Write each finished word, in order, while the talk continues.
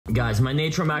Guys, my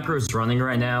Nitro macro is running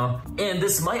right now, and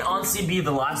this might honestly be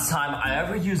the last time I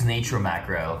ever use Nitro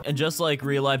macro. And just like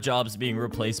real-life jobs being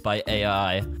replaced by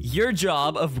AI, your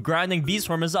job of grinding beast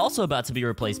form is also about to be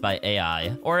replaced by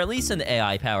AI, or at least an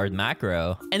AI-powered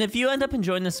macro. And if you end up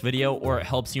enjoying this video, or it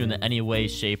helps you in any way,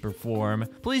 shape, or form,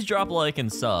 please drop a like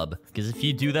and sub, because if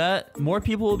you do that, more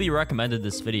people will be recommended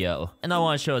this video, and I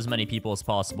want to show as many people as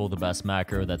possible the best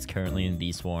macro that's currently in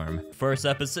beast form. First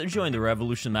up is to join the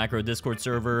Revolution Macro Discord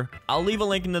server. I'll leave a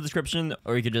link in the description,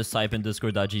 or you could just type in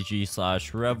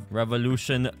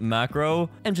discord.gg/revolution macro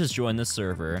and just join the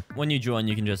server. When you join,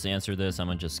 you can just answer this. I'm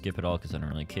gonna just skip it all because I don't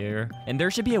really care. And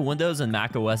there should be a Windows and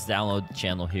macOS download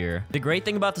channel here. The great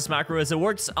thing about this macro is it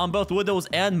works on both Windows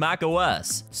and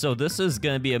macOS. So this is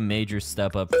gonna be a major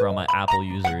step up for all my Apple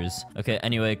users. Okay,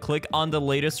 anyway, click on the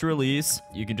latest release.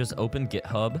 You can just open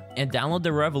GitHub and download the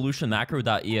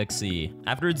revolutionmacro.exe.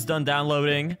 After it's done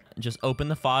downloading, just open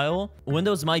the file.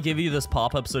 Windows might give you this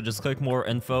pop-up, so just click more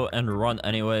info and run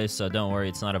anyway, so don't worry,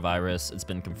 it's not a virus, it's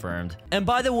been confirmed. And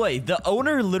by the way, the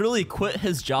owner literally quit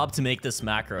his job to make this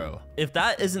macro. If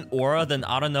that isn't aura, then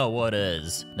I don't know what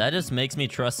is. That just makes me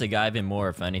trust the guy even more,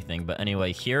 if anything. But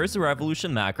anyway, here's the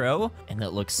Revolution macro, and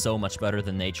it looks so much better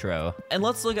than Nitro. And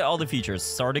let's look at all the features,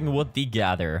 starting with the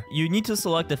gather. You need to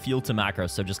select a field to macro,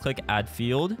 so just click add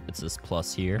field. It's this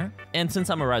plus here. And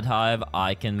since I'm a red hive,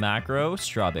 I can macro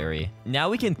strawberry. Now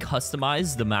we can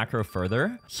customize the macro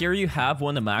further. Here you have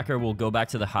when the macro will go back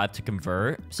to the hive to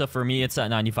convert. So for me, it's at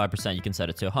 95%. You can set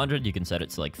it to 100. You can set it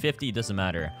to like 50. It doesn't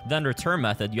matter. Then return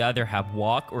method, you either have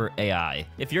walk or AI.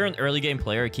 If you're an early game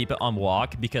player, keep it on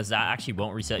walk because that actually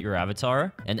won't reset your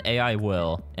avatar and AI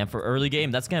will. And for early game,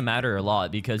 that's going to matter a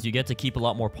lot because you get to keep a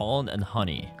lot more pollen and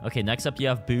honey. Okay, next up you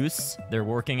have boosts. They're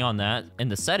working on that. In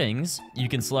the settings, you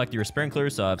can select your sprinkler.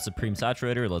 So I have Supreme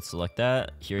Saturator. Let's select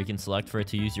that. Here you can select for it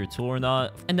to use your tool or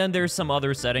not. And then there's some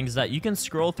other settings that you can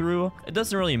scroll through. It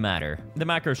doesn't really matter. The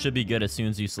macro should be good as soon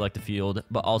as you select the field,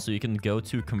 but also you can go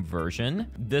to conversion.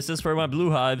 This is for my blue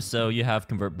hive, so you have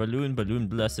convert balloon, balloon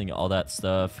blessing, all that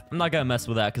stuff. I'm not gonna mess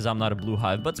with that because I'm not a blue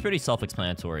hive, but it's pretty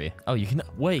self-explanatory. Oh, you can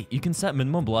wait, you can set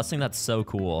minimum blessing. That's so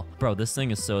cool. Bro, this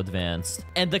thing is so advanced.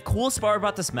 And the coolest part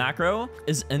about this macro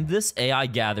is in this AI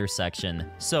gather section.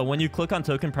 So when you click on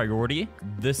token priority,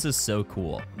 this is so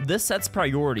cool. This sets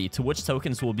priority to which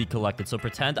tokens will be collected. So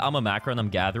pretend I'm a macro and I'm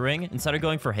gathering. Instead of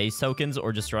going for haste tokens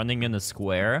or just running in the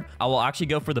square, I will actually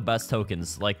go for the best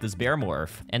tokens like this bear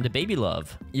morph and the baby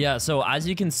love. Yeah, so as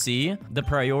you can see, the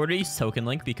priority is token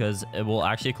link because it will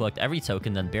actually collect every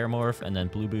token, then bear morph and then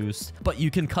blue boost. But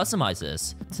you can customize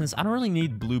this. Since I don't really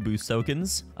need blue boost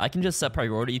tokens, I can just set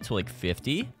priority to like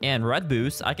 50, and red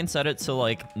boost, I can set it to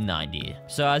like 90.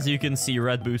 So as you can see,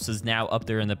 red boost is now up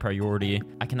there in the priority.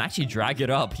 I can actually drag it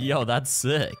up. Yo, that's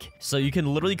sick. So you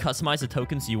can literally customize the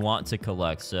tokens you want to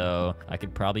collect. So I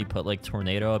could probably put like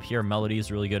tornado up here. Melody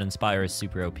is really good. Inspire is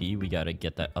super OP. We gotta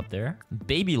get that up there.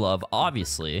 Baby love,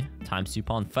 obviously. Times 2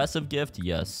 pawn festive gift.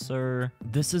 Yes, sir.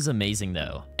 This is amazing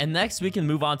though. And next we can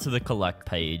move on to the collect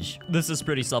page. This is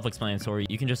pretty self-explanatory.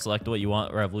 You can just select what you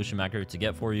want Revolution macro to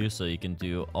get for you. So you can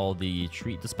do all the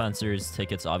treat dispensers,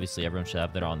 tickets. Obviously everyone should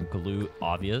have that on glue,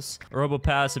 obvious. Robo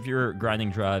pass if you're grinding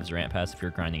drives, or ant pass if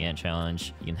you're grinding ant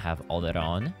challenge. You can have all that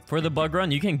on. For the bug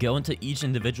run, you can go into each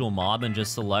individual mob and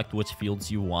just select which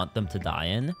fields you want them to die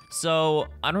in. So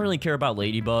I don't really care about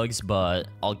ladybugs, but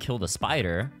I'll kill the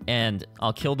spider and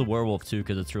I'll kill the werewolf too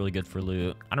because it's really good for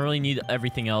loot. I don't really need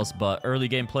everything else, but early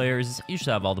game players, you should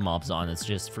have all the mobs on. It's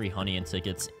just free honey and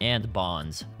tickets and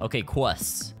bonds. Okay,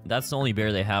 quests. That's the only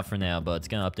bear they have for now, but it's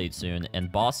gonna update soon.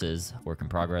 And bosses, work in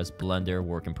progress. Blender,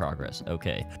 work in progress.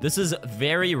 Okay, this is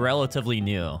very relatively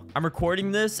new. I'm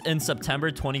recording this in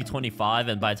September 2025,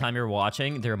 and by the time you're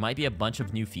watching, there might be a bunch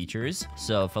of new features.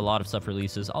 So if a lot of stuff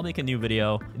releases, I'll make a new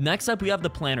video. Next up, we have the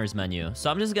planners menu.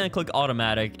 So I'm just gonna click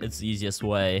automatic. It's the easiest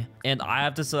way. And I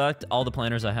have to select all the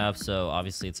planners I have. So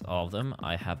obviously it's all of them.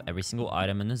 I have every single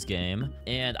item in this game.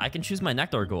 And I can choose my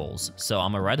nectar goals. So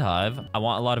I'm a red hive. I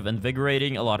want a lot of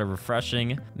invigorating, a lot of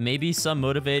refreshing, maybe some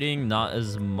motivating, not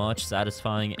as much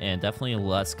satisfying, and definitely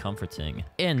less comforting.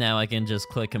 And now I can just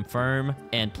click confirm,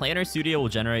 and Planner Studio will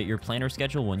generate your planner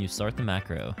schedule when you start the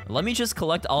macro. Let me just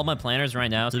collect all my planners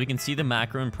right now so we can see the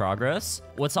macro in progress.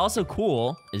 What's also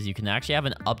cool is you can actually have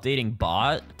an updating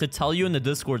bot to tell you in the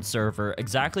Discord server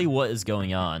exactly what is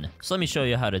going on. So let me show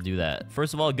you how to do that.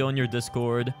 First of all, go in your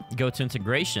Discord, go to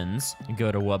integrations,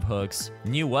 go to webhooks,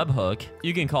 new webhook.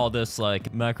 You can call this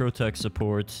like macro tech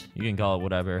support. You can call it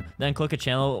whatever. Then click a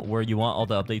channel where you want all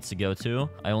the updates to go to.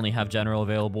 I only have general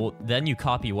available. Then you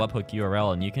copy webhook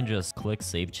URL and you can just click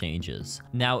save changes.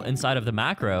 Now inside of the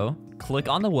macro, click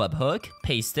on the webhook,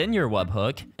 paste in your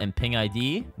webhook, and ping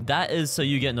ID. That is so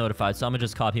you get notified. So I'm gonna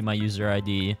just copy my user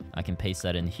ID. I can paste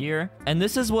that in here. And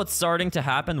this is what's starting to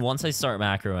happen once I start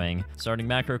macroing. Starting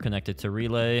macro connected to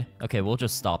relay. Okay, we'll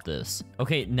just stop this.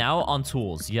 Okay, now on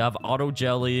tools. You have auto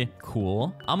jelly.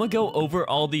 Cool. I'm gonna go over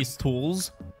all these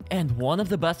tools. And one of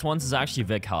the best ones is actually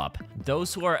vichop.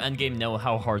 Those who are endgame know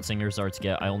how hard singers are to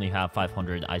get. I only have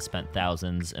 500. I spent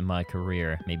thousands in my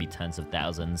career, maybe tens of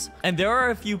thousands. And there are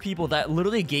a few people that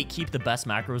literally gatekeep the best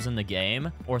macros in the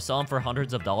game or sell them for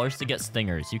hundreds of dollars to get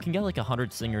stingers. You can get like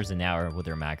 100 stingers an hour with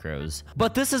their macros.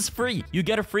 But this is free. You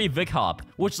get a free vichop,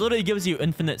 which literally gives you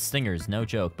infinite stingers. No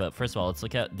joke. But first of all, let's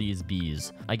look at these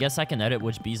bees. I guess I can edit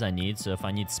which bees I need. So if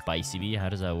I need spicy bee, how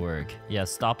does that work? Yeah,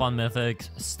 stop on mythic,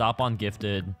 stop on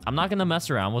gifted. I'm not gonna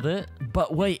mess around with it,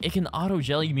 but wait, it can auto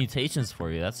jelly mutations for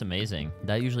you. That's amazing.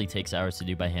 That usually takes hours to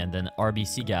do by hand. Then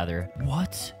RBC gather.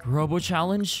 What? Robo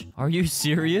challenge? Are you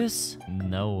serious?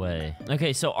 No way.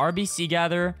 Okay, so RBC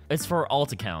gather, it's for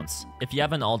alt accounts. If you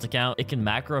have an alt account, it can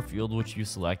macro a field which you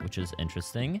select, which is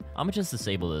interesting. I'm gonna just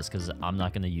disable this because I'm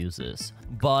not gonna use this.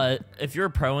 But if you're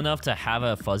pro enough to have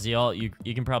a fuzzy alt, you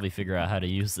can probably figure out how to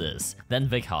use this. Then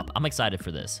vichop. I'm excited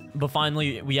for this. But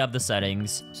finally, we have the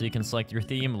settings. So you can select your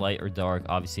theme, light or dark.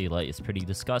 Obviously, light is pretty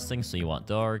disgusting, so you want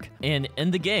dark. And in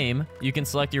the game, you can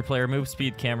select your player move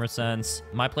speed, camera sense.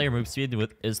 My player move speed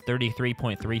is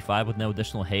 33.35 with no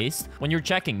additional haste. When you're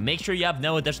checking, make sure you have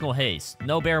no additional haste.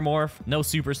 No bear morph, no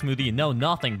super smoothie, no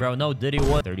nothing, bro. No diddy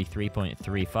what?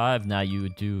 33.35. Now you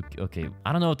do... Okay,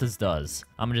 I don't know what this does.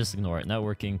 I'm gonna just ignore it.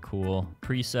 Networking, cool.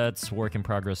 Presets, work in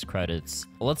progress credits.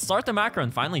 Let's start the macro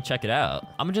and finally check it out.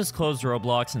 I'm gonna just close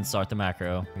Roblox and start the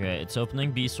macro. Okay, it's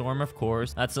opening B-Storm, of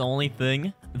course. That's the only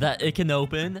thing that it can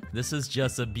open. This is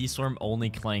just a B-Storm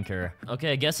only clanker.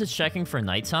 Okay, I guess it's checking for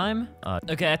nighttime.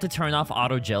 Okay, I have to turn off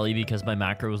auto jelly because my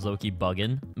macro was low-key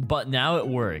bugging, but now it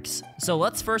works. So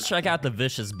let's first check out the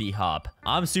vicious B-hop.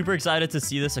 I'm super excited to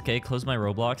see this. Okay, close my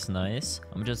Roblox. Nice.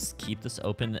 I'm gonna just keep this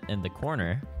open in the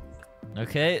corner.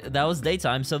 Okay, that was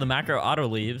daytime, so the macro auto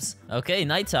leaves. Okay,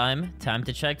 nighttime. Time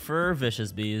to check for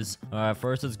vicious bees. All right,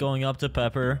 first it's going up to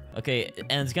Pepper. Okay,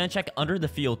 and it's gonna check under the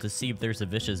field to see if there's a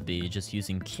vicious bee, just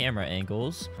using camera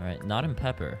angles. All right, not in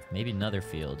Pepper. Maybe another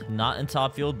field. Not in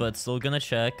top field, but still gonna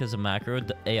check because the macro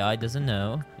AI doesn't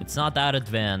know. It's not that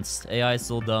advanced. AI is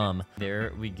still dumb.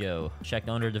 There we go. Check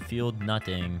under the field,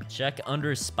 nothing. Check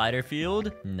under spider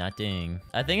field, nothing.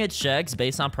 I think it checks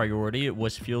based on priority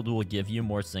which field will give you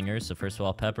more singers. So first of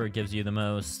all, Pepper gives you the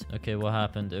most. Okay, what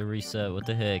happened? A reset. What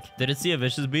the heck? Did it see a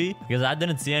vicious bee? Because I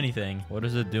didn't see anything. What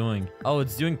is it doing? Oh,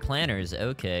 it's doing planners.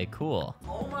 Okay, cool.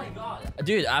 Oh my god.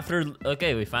 Dude, after...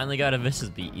 Okay, we finally got a vicious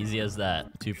bee. Easy as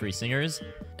that. 2 free singers.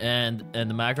 And the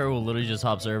macro will literally just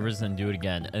hop servers and do it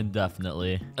again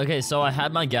indefinitely. Okay, so I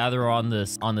had my gather on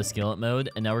the skillet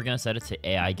mode, and now we're gonna set it to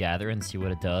AI gather and see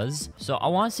what it does. So I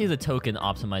want to see the token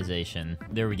optimization.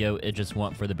 There we go. It just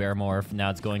went for the bear morph. Now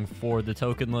it's going for the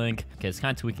token link. Okay, it's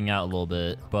kind of tweaking out a little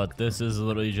bit, but this is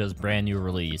literally just brand new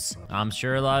release. I'm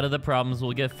sure a lot of the problems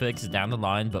will get fixed down the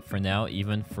line, but for now,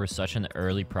 even for such an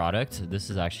early product,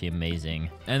 this is actually amazing.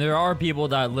 And there are people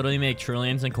that literally make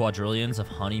trillions and quadrillions of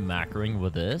honey macroing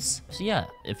with this. So yeah,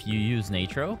 if you use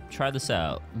Natro, try this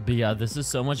out. But yeah, this is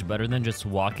so much better than just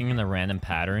walking in a random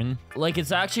pattern. Like,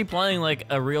 it's actually playing like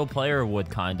a real player would,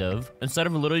 kind of, instead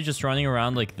of literally just running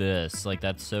around like this. Like,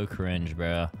 that's so cringe,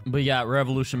 bro. But yeah,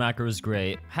 Revolution macro is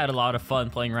great. Had a lot of fun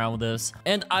playing around with this.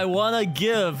 And I want to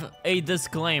give a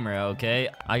disclaimer, okay?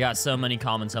 I got so many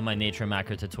comments on my Natro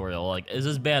macro tutorial. Like, is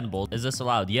this bannable? Is this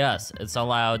allowed? Yes, it's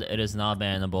allowed. It is not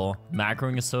bannable.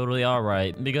 Macroing is totally all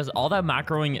right, because all that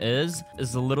macroing is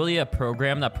literally a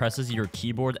program that presses your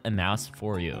keyboard and mouse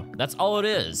for you. That's all it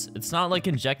is. It's not like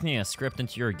injecting a script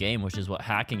into your game, which is what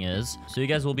hacking is. So you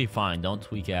guys will be fine. Don't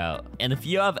tweak out. And if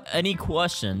you have any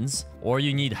questions or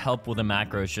you need help with the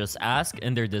macros, just ask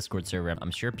in their Discord server. I'm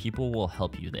sure people will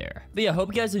help you there. But yeah, hope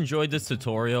you guys enjoyed this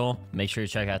tutorial. Make sure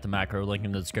to check out the macro link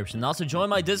in the description. Also, join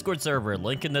my Discord server,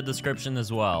 link in the description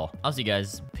as well. I'll see you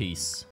guys. Peace.